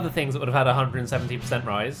 Other things that would have had 170%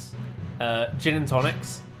 rise: gin and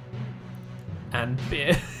tonics, and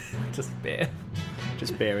beer. Just beer.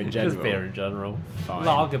 Just beer in general. Just beer in general. Fine.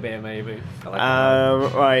 Lager beer, maybe.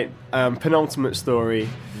 I like penultimate story.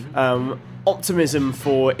 Optimism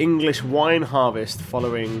for English wine harvest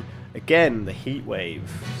following, again, the heat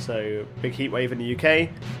wave. So, big heat wave in the UK,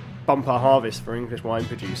 bumper harvest for English wine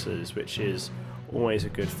producers, which is always a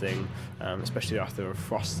good thing, especially after a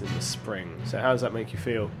frost in the spring. So how does that make you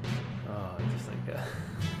feel? Oh, I just think...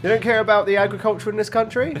 You don't care about the agriculture in this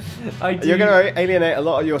country? I do. You're going to alienate a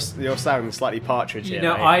lot of your sound slightly partridge here,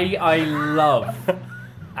 mate. I love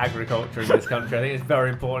agriculture in this country. I think it's very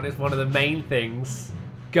important. It's one of the main things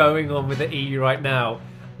going on with the EU right now.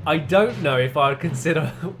 I don't know if I would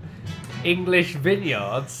consider English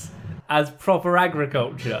vineyards as proper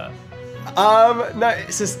agriculture. No,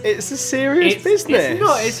 it's a serious business. It's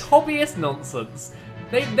not. It's hobbyist nonsense.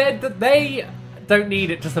 They don't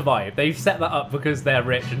need it to survive. They've set that up because they're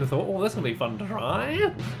rich and thought, oh, this will be fun to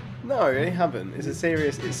try. No, they haven't. It's a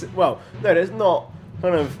serious... there's not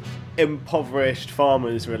kind of impoverished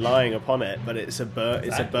farmers relying upon it, but it's a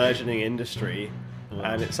burgeoning industry.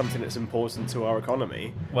 And it's something that's important to our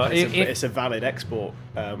economy. Well, it's a valid export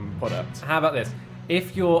product. How about this?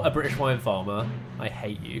 If you're a British wine farmer, I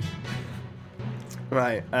hate you.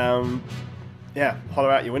 Right. Holler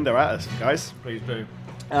out your window at us, guys. Please do.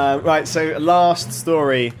 Right. So, last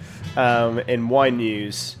story in wine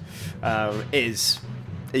news is.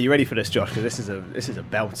 Are you ready for this, Josh? Because this is a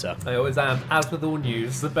belter. I always am. As with all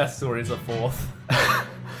news, the best stories are fourth.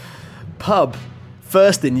 Pub.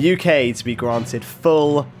 First in UK to be granted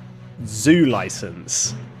full zoo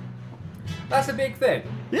license. That's a big thing.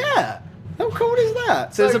 Yeah. How cool is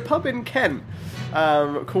that? So there's a pub in Kent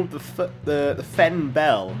called the Fen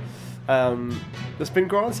Bell that's been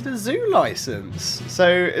granted a zoo license. So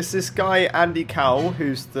it's this guy Andy Cowell,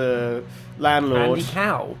 who's the landlord. Andy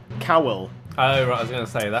Cowell? Cowell. Oh, right. I was going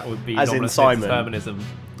to say that would be as in Simon. Determinism,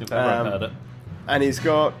 if ever I've heard it. And he's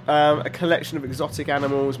got a collection of exotic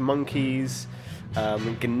animals, monkeys,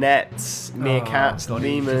 gannets, meerkats,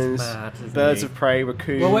 lemurs, birds of prey,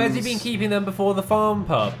 raccoons. Well, where's he been keeping them before the farm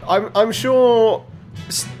pub? I'm sure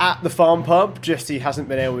at the farm pub, just he hasn't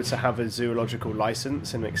been able to have a zoological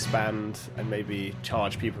license and expand and maybe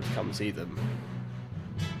charge people to come see them.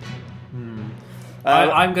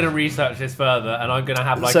 I'm going to research this further, and I'm going to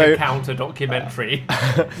have a counter documentary.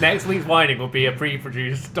 Next week's Whining will be a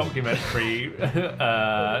pre-produced documentary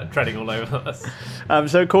treading all over us.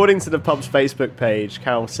 So according to the pub's Facebook page,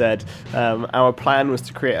 Cal said, our plan was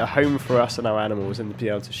to create a home for us and our animals and to be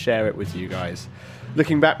able to share it with you guys.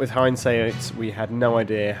 Looking back with hindsight, we had no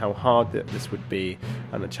idea how hard this would be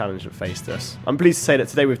and the challenge that faced us. I'm pleased to say that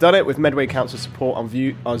today we've done it. With Medway Council support,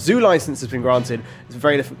 our zoo licence has been granted. It's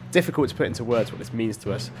very difficult to put into words what this means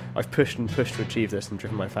to us. I've pushed and pushed to achieve this and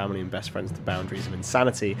driven my family and best friends to boundaries of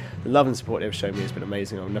insanity. The love and support they've shown me has been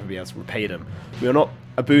amazing. I'll never be able to repay them. We are not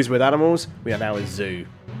a boozer with animals. We are now a zoo.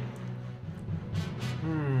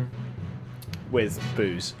 With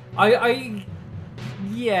booze. I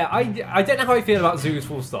don't know how I feel about zoos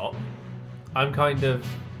full stop. I'm kind of...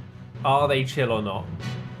 Are they chill or not?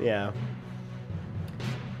 Yeah.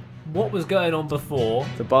 What was going on before?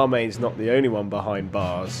 The barmaid's not the only one behind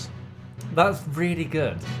bars. That's really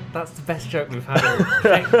good. That's the best joke we've had.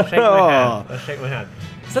 Shake my hand. I'll shake my hand.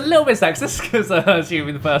 It's a little bit sexist because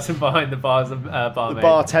assuming the person behind the bar is a barmaid. The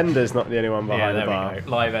bartender's not the only one behind there the bar. we go.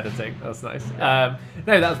 Live editing. That's nice. No,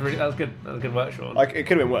 that was good. That was a good work, Sean. Like, it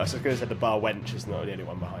could have been worse. I could have said the bar wench is not the only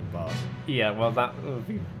one behind bars. Yeah, well, that would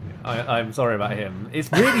be... I'm sorry about him. It's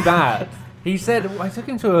really bad. He said... I took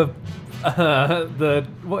him to the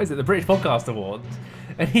British Podcast Awards,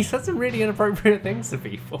 and he said some really inappropriate things to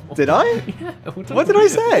people. Did I? Yeah. What did I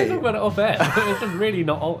say? We'll talk about it off air. It's just really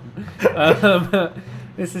not on.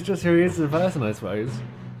 This is just who he is as a person, I suppose.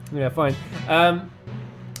 Yeah, fine. I'm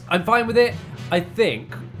fine with it. I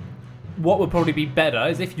think what would probably be better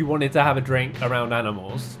is if you wanted to have a drink around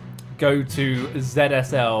animals, go to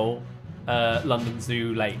ZSL London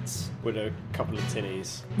Zoo Lates. With a couple of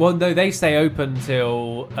tinnies. Well, no, they stay open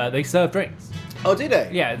till... they serve drinks. Oh, do they?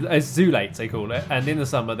 Yeah, as Zoo Lates, they call it. And in the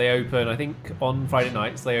summer, they open, I think, on Friday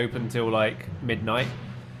nights, they open till, like, midnight.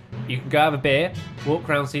 You can go have a beer, walk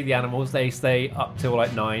around, see the animals. They stay up till,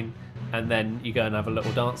 like, 9. And then you go and have a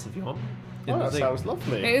little dance if you want. Oh, that sounds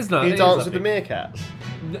lovely. It is nice. You dance with the meerkats?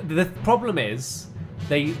 The problem is,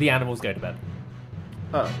 the animals go to bed.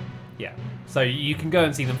 Oh. Yeah. So you can go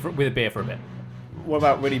and see them with a beer for a bit. What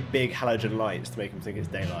about really big halogen lights to make them think it's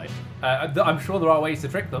daylight? I'm sure there are ways to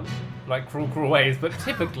trick them, like cruel ways, but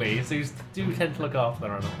typically zoos do tend to look after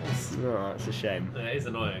their animals. Oh, that's a shame. It is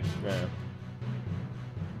annoying. Yeah.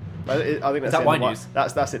 I think that's is that wine news?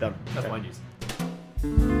 That's it done. That's yeah. wine news.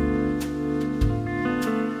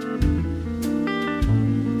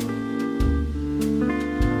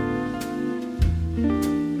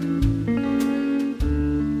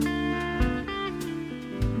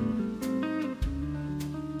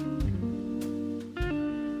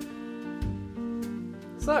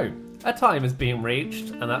 So, a time is being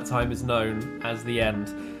reached, and that time is known as the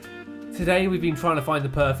end. Today we've been trying to find the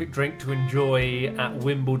perfect drink to enjoy at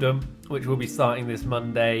Wimbledon, which will be starting this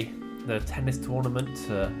Monday. The tennis tournament,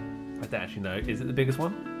 I don't actually know, is it the biggest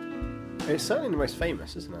one? It's certainly the most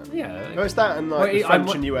famous, isn't it? Yeah. No, it's that and like the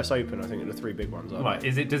French and US Open, I think, are the three big ones. Right,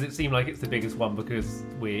 does it seem like it's the biggest one because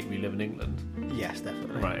we live in England? Yes,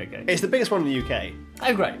 definitely. Right, okay. It's the biggest one in the UK.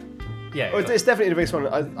 Oh, great. Yeah. Well, it's definitely the biggest one.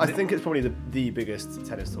 I think it's probably the biggest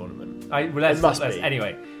tennis tournament. It must be.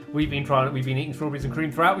 Anyway, we've been eating strawberries and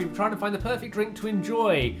cream throughout. We've been trying to find the perfect drink to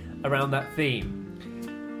enjoy around that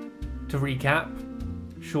theme. To recap,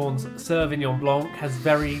 Sean's SERVE-ignon Blanc has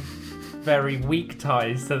very, very weak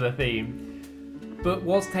ties to the theme, but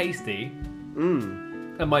was tasty.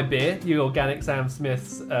 And my beer, the organic Sam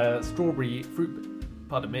Smith's strawberry fruit...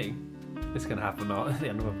 Pardon me. This can happen at the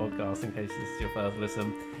end of a podcast in case this is your first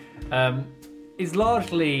listen. Is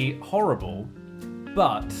largely horrible,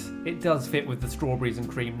 but it does fit with the strawberries and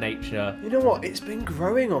cream nature. You know what? It's been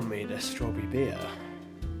growing on me, this strawberry beer.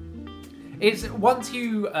 It's once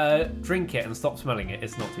you drink it and stop smelling it,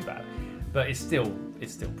 it's not too bad, but it's still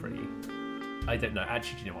pretty. I don't know.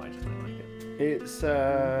 Actually, do you know what? I just don't like it. It's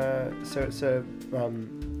it's a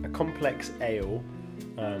complex ale.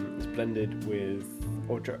 It's blended with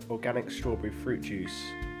organic strawberry fruit juice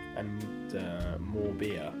and more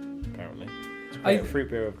beer. Apparently, it's a fruit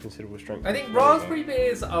beer of considerable strength. I think raspberry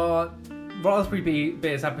beers have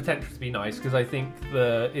potential to be nice because I think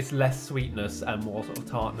it's less sweetness and more sort of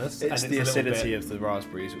tartness. It's and the acidity of the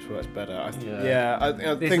raspberries which works better. I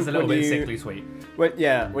this think is a little bit sickly sweet.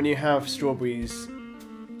 When you have strawberries,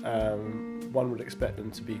 one would expect them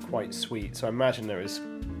to be quite sweet. So I imagine there is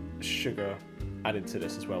sugar added to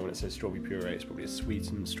this as well. When it says strawberry puree, it's probably a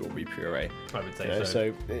sweetened strawberry puree. I would say so.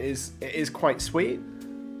 So it is quite sweet.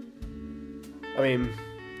 I mean,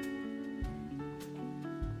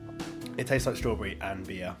 it tastes like strawberry and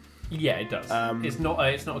beer. Yeah, it does. It's not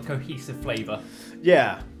a cohesive flavour.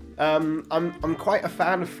 Yeah, I'm quite a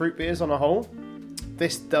fan of fruit beers on a whole.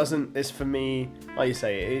 This for me, like you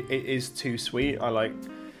say, it is too sweet. I like,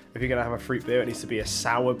 if you're gonna have a fruit beer, it needs to be a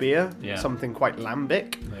sour beer, something quite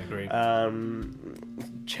lambic. I agree.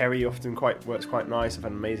 Cherry often works quite nice. I've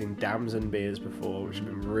had amazing damson beers before, which have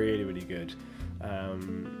been really, really good.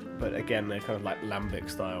 But again, they're kind of like lambic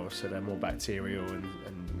style, so they're more bacterial and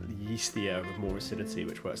yeastier with more acidity,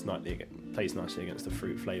 which plays nicely against the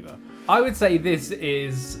fruit flavour. I would say this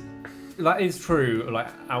is, that is true, like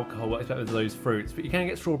alcohol works better with those fruits, but you can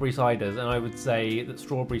get strawberry ciders, and I would say that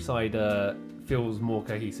strawberry cider feels more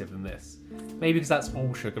cohesive than this. Maybe because that's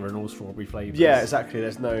all sugar and all strawberry flavours. Yeah, exactly.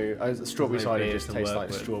 There's no strawberry cider just tastes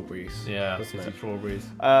like strawberries. Yeah, it's strawberries.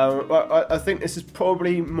 I think this is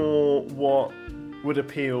probably more what would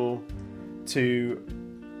appeal to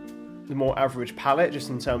the more average palate,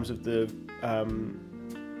 just in terms of the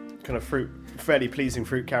kind of fairly pleasing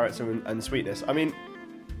fruit character and sweetness. I mean,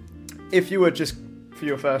 if you were just for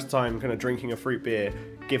your first time kind of drinking a fruit beer,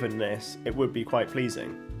 given this, it would be quite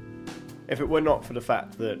pleasing. If it were not for the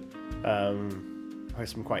fact that I had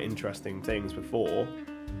some quite interesting things before,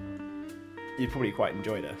 you'd probably quite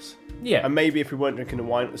enjoy this. Yeah. And maybe if we weren't drinking the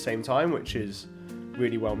wine at the same time, which is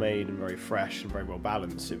really well made and very fresh and very well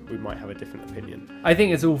balanced, we might have a different opinion. I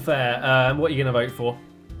think it's all fair. What are you going to vote for?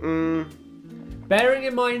 Bearing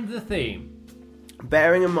in mind the theme.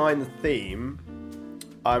 Bearing in mind the theme,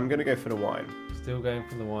 I'm going to go for the wine. Still going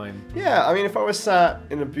for the wine. Yeah, I mean, if I was sat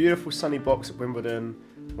in a beautiful sunny box at Wimbledon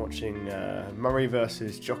watching Murray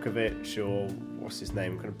versus Djokovic, or what's his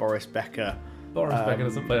name, kind of Boris Becker. Boris Becker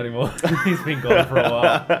doesn't play anymore. He's been gone for a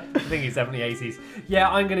while. I think he's 70s, 80s. Yeah,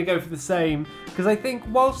 I'm going to go for the same, because I think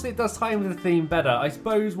whilst it does tie into the theme better, I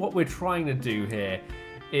suppose what we're trying to do here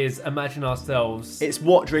is imagine ourselves... It's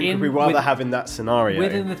what drink would we rather have in that scenario?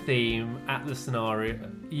 Within the theme, at the scenario.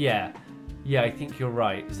 Yeah, I think you're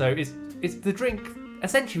right. So it's the drink...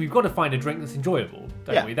 Essentially, we've got to find a drink that's enjoyable,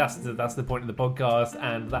 don't we? That's the point of the podcast,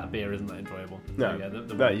 and that beer isn't that enjoyable. No, so yeah,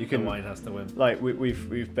 the wine has to win. Like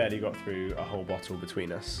we've barely got through a whole bottle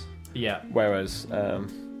between us. Yeah. Whereas the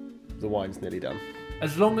wine's nearly done.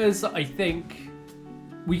 As long as I think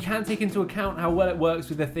we can take into account how well it works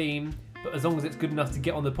with the theme, but as long as it's good enough to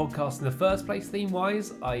get on the podcast in the first place,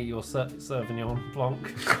 theme-wise, i.e. your SERVE-ignon Blanc.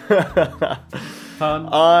 Fun.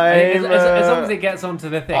 As long as it gets onto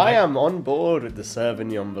the thing. I am on board with the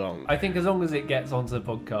SERVE-ignon Blanc. I think as long as it gets onto the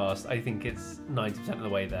podcast, I think it's 90% of the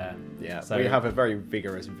way there. Yeah, so we have a very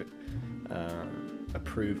vigorous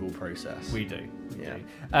approval process. We do.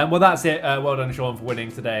 Yeah. Well, that's it. Well done, Sean, for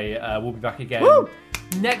winning today. We'll be back again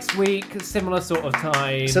next week, similar sort of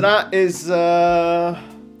time. So that is...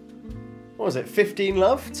 what was it? 15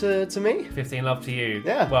 love to me. 15 love to you.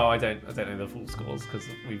 Yeah. Well, I don't know the full scores because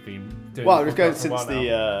we've been doing. Well, we've gone since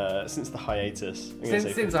the hiatus.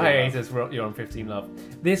 Since the hiatus, you're on 15 love.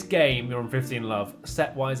 This game, you're on 15 love.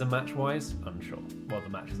 Set wise and match wise, unsure. Well, the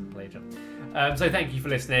match isn't played yet. So thank you for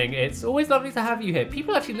listening. It's always lovely to have you here.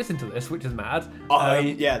 People actually listen to this, which is mad.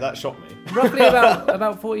 Yeah, that shocked me. Roughly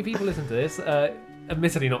about 40 people listen to this.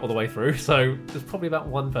 Admittedly, not all the way through. So there's probably about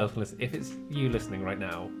one person listening. If it's you listening right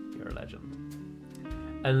now, you're a legend.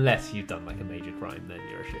 Unless you've done like a major crime, then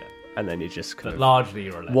you're a shit. And then you're just kind but of largely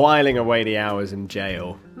you're a legend. whiling away the hours in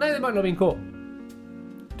jail. No, they might not have been caught.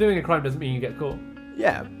 Doing a crime doesn't mean you get caught.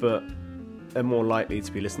 Yeah, but they're more likely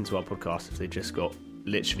to be listening to our podcast if they just got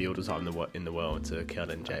literally all the time in the world to kill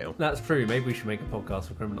in jail. That's true. Maybe we should make a podcast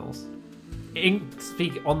for criminals.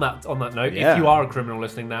 Speak on that note. Yeah. If you are a criminal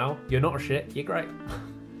listening now, you're not a shit. You're great.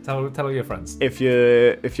 Tell all your friends. If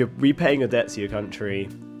you're repaying your debt to your country,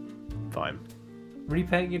 fine.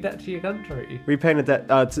 Repaying your debt to your country. Repaying a debt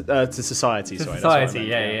to society. To sorry, society, that's what I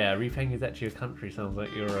meant, yeah. Repaying your debt to your country sounds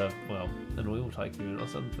like you're an oil tycoon or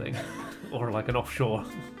something, or like an offshore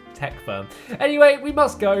tech firm. Anyway, we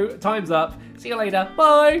must go. Time's up. See you later.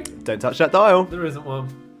 Bye. Don't touch that dial. There isn't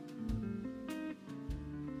one.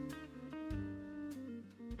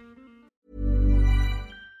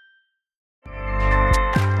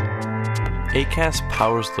 Acast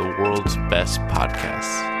powers the world's best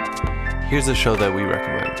podcasts. Here's a show that we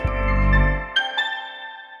recommend.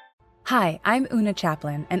 Hi, I'm Una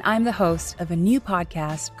Chaplin, and I'm the host of a new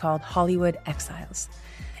podcast called Hollywood Exiles.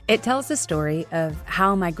 It tells the story of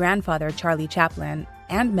how my grandfather, Charlie Chaplin,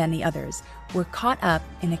 and many others were caught up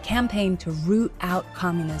in a campaign to root out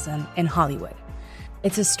communism in Hollywood.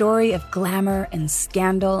 It's a story of glamour and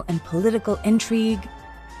scandal and political intrigue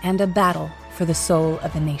and a battle for the soul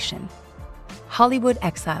of a nation. Hollywood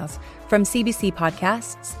Exiles from CBC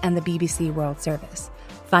Podcasts and the BBC World Service.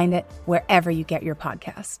 Find it wherever you get your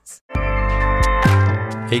podcasts.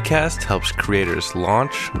 Acast helps creators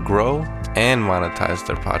launch, grow, and monetize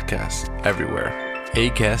their podcasts everywhere.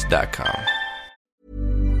 Acast.com.